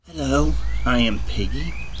Hello, I am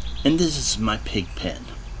Piggy, and this is my pig pen.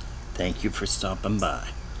 Thank you for stopping by.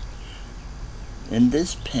 In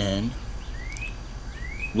this pen,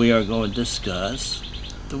 we are going to discuss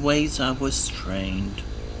the ways I was trained.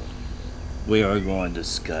 We are going to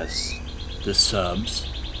discuss the subs,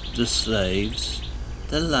 the slaves,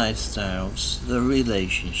 the lifestyles, the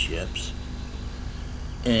relationships,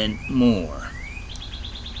 and more.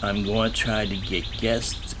 I'm going to try to get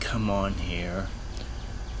guests to come on here.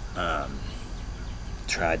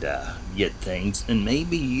 Try to get things, and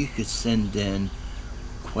maybe you could send in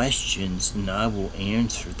questions and I will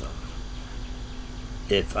answer them.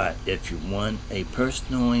 If you want a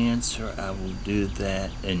personal answer, I will do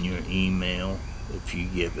that in your email if you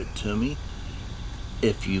give it to me.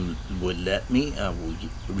 If you would let me, I will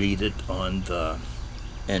read it on the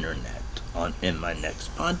internet in my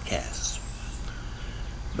next podcast.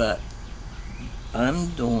 But I'm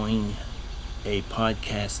doing a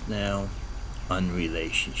podcast now on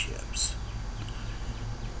relationships.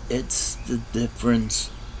 It's the difference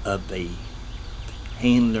of a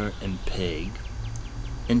handler and pig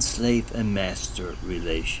and slave and master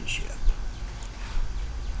relationship.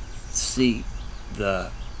 See,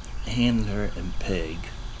 the handler and pig,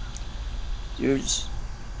 there's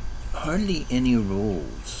hardly any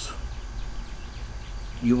rules.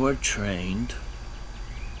 You are trained,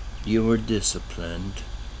 you are disciplined,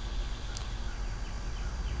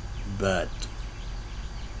 but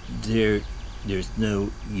there's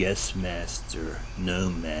no yes master, no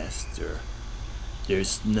master. There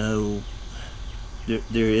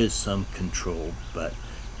is some control, but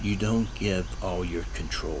you don't give all your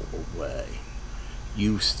control away.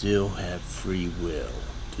 You still have free will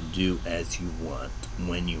to do as you want,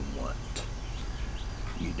 when you want.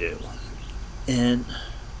 You do. And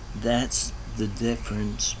that's the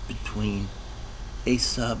difference between a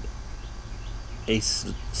slave,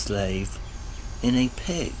 and a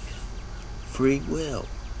pig. Free will.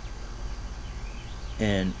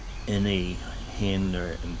 And in a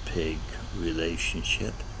handler and pig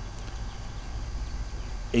relationship,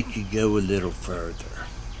 it could go a little further.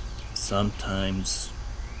 Sometimes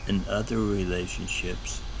in other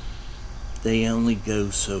relationships, they only go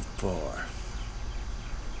so far.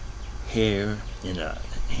 Here, in a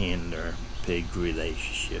handler pig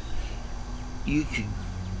relationship, you could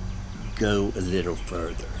go a little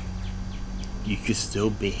further. You could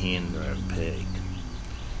still be handler and pig.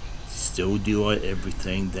 Still do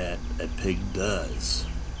everything that a pig does.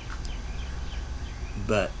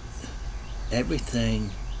 But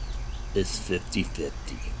everything is 50-50.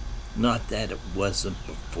 Not that it wasn't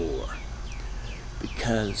before.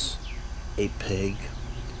 Because a pig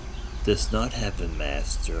does not have a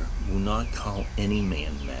master, will not call any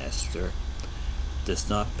man master, does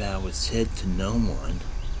not bow his head to no one,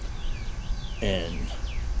 and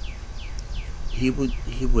he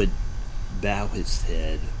would bow his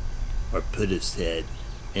head or put his head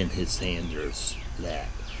in his handler's lap.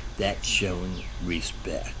 That's showing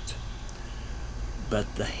respect.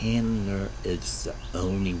 But the handler is the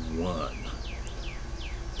only one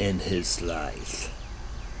in his life.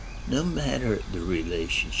 No matter the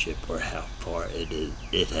relationship or how far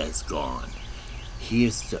it has gone, he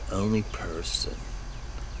is the only person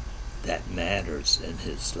that matters in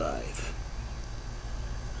his life.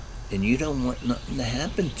 And you don't want nothing to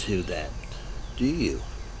happen to that, do you?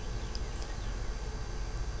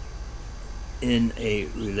 In a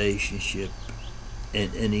relationship,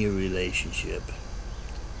 in any relationship,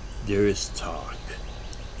 there is talk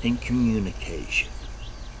and communication.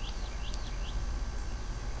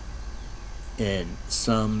 And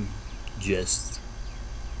some just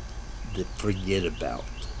forget about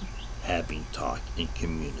having talk and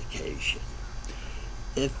communication.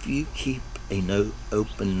 If you keep an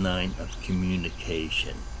open line of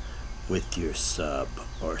communication with your sub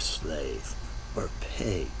or slave or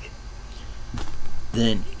pig,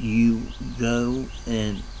 then you go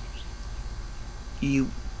and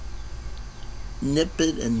you nip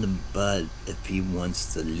it in the bud if he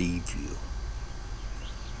wants to leave you.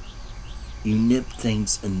 You nip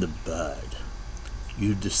things in the bud.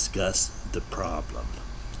 You discuss the problem.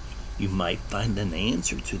 You might find an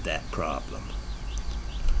answer to that problem.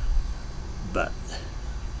 But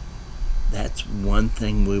that's one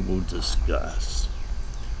thing we will discuss.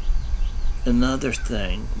 Another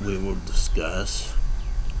thing we will discuss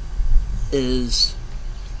is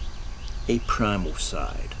a primal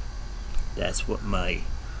side. That's what my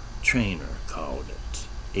trainer called it,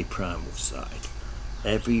 a primal side.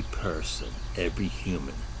 Every person, every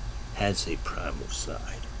human has a primal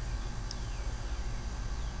side.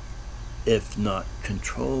 If not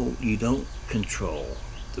control, you don't control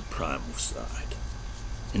the primal side.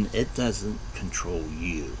 and it doesn't control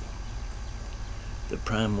you. The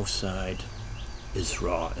primal side is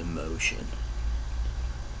raw emotion,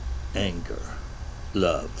 anger,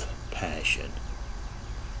 love, passion,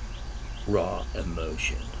 raw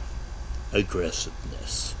emotion,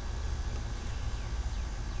 aggressiveness.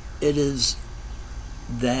 It is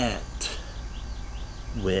that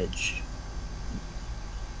which,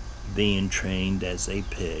 being trained as a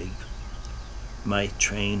pig, my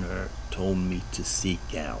trainer told me to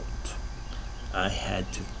seek out. I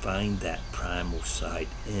had to find that primal side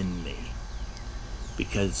in me,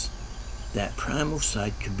 because that primal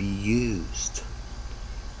side could be used.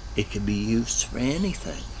 It could be used for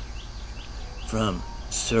anything, from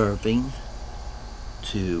serving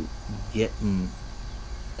to getting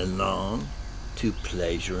along to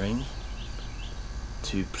pleasuring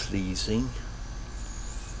to pleasing.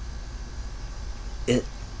 It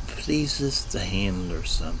pleases the handler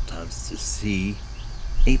sometimes to see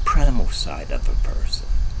a primal side of a person,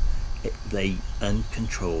 the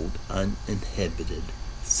uncontrolled, uninhibited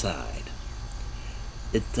side.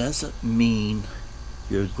 It doesn't mean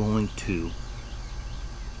you're going to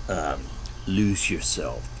lose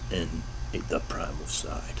yourself in the primal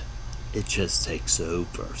side. It just takes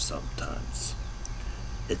over sometimes.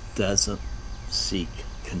 It doesn't seek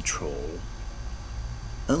control,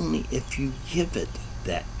 only if you give it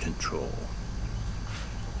that control.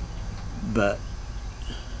 But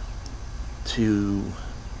to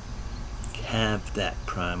have that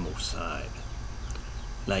primal side,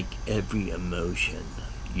 like every emotion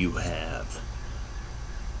you have,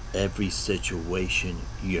 every situation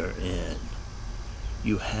you're in,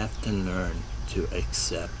 you have to learn to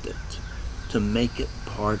accept it, to make it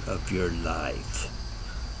part of your life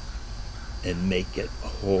and make it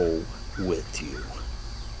whole with you.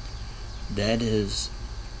 That is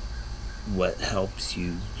what helps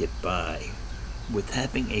you get by with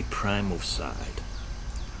having a primal side.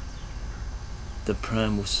 The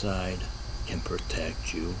primal side can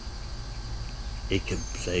protect you. It can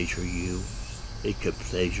pleasure you. It could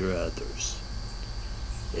pleasure others.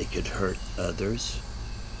 It could hurt others.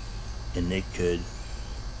 And it could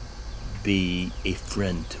be a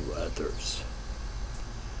friend to others.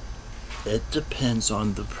 It depends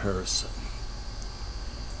on the person.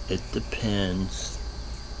 It depends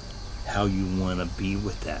how you want to be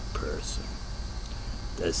with that person.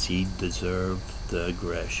 Does he deserve the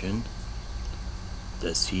aggression?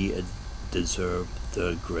 Does he deserve the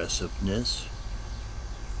aggressiveness?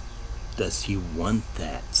 Does he want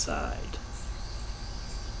that side?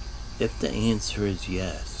 If the answer is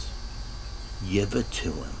yes, give it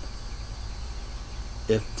to him.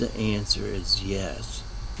 If the answer is yes,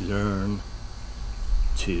 learn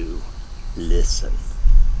to listen.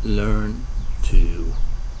 Learn to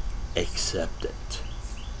accept it.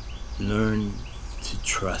 Learn to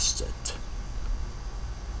trust it.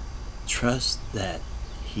 Trust that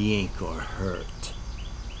he ain't gonna hurt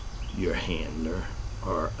your handler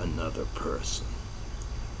or another person.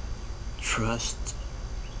 Trust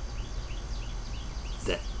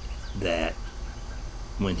that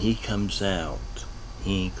when he comes out,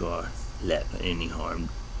 he ain't gonna let any harm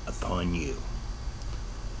upon you.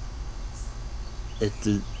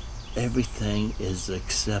 Everything is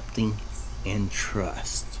accepting and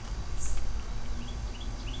trust.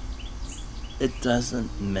 It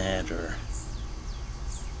doesn't matter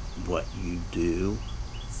what you do,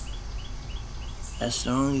 as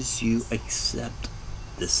long as you accept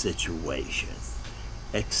the situation,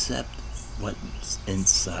 accept what's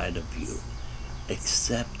inside of you,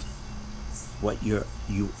 accept what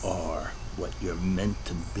you are, what you're meant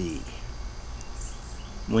to be.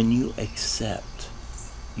 When you accept,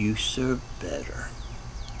 you serve better.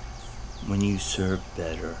 When you serve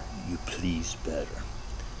better, you please better,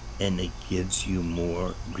 and it gives you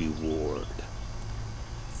more reward.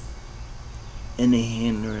 In a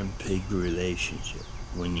handler and pig relationship,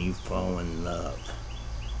 when you fall in love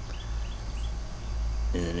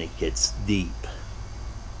and it gets deep,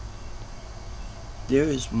 there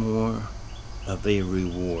is more of a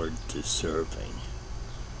reward to serving.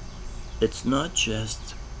 It's not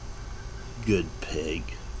just good pig,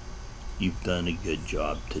 you've done a good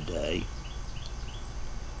job today.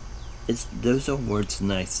 Those are words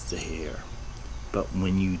nice to hear, but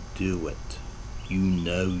when you do it, you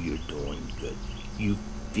know you're doing good. You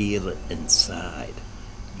feel it inside.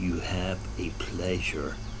 You have a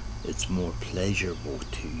pleasure. It's more pleasurable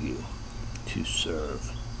to you to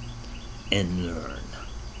serve and learn.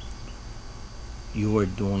 You are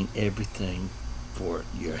doing everything for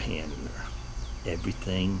your handler,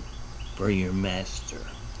 everything for your master,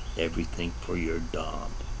 everything for your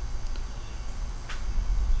dom.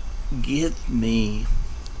 Give me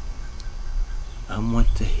I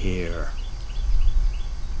want to hear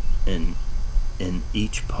in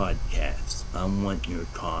each podcast, I want your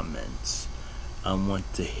comments. I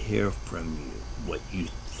want to hear from you what you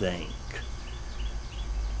think.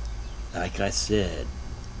 Like I said,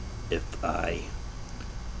 if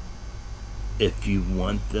you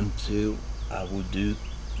want them to, I will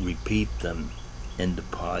repeat them in the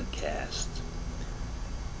podcast,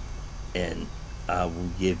 and I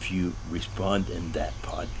will respond in that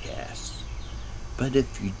podcast. But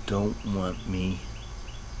if you don't want me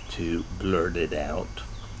to blurt it out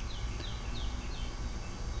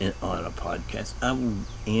on a podcast, I will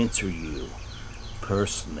answer you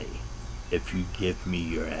personally if you give me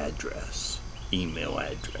your email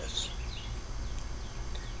address.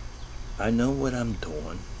 I know what I'm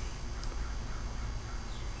doing.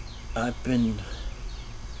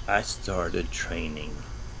 I started training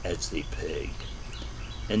as a pig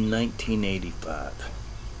in 1985.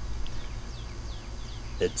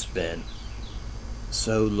 It's been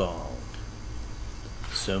so long,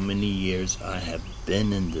 so many years I have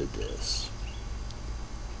been into this.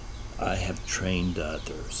 I have trained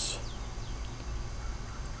others.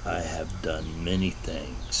 I have done many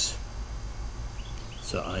things.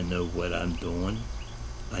 So I know what I'm doing.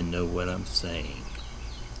 I know what I'm saying.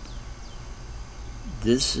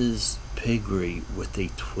 This is piggery with a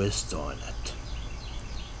twist on it.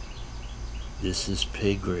 This is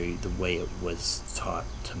piggery the way it was taught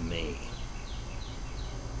to me.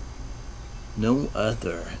 No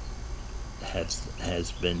other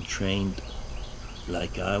has been trained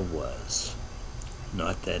like I was.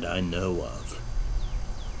 Not that I know of.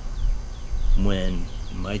 When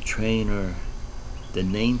my trainer, the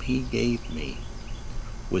name he gave me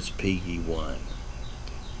was Piggy 1.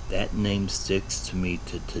 That name sticks to me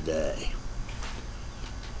to today.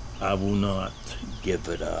 I will not give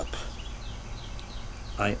it up.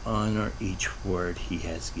 I honor each word he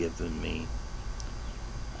has given me.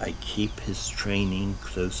 I keep his training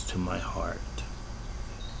close to my heart.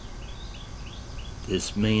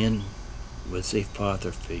 This man was a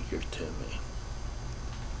father figure to me.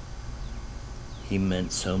 He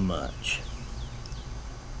meant so much.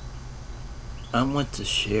 I want to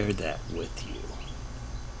share that with you.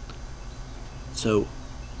 So,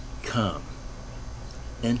 come,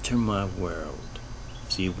 enter my world,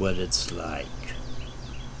 see what it's like.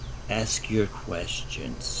 Ask your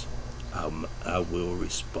questions. I will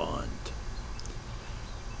respond.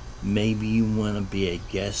 Maybe you want to be a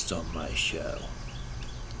guest on my show.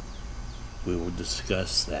 We will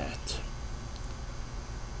discuss that.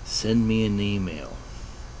 Send me an email.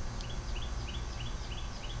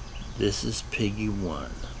 This is Piggy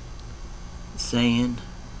 1 saying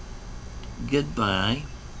goodbye,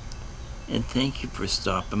 and thank you for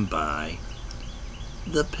stopping by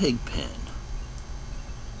the pig pen.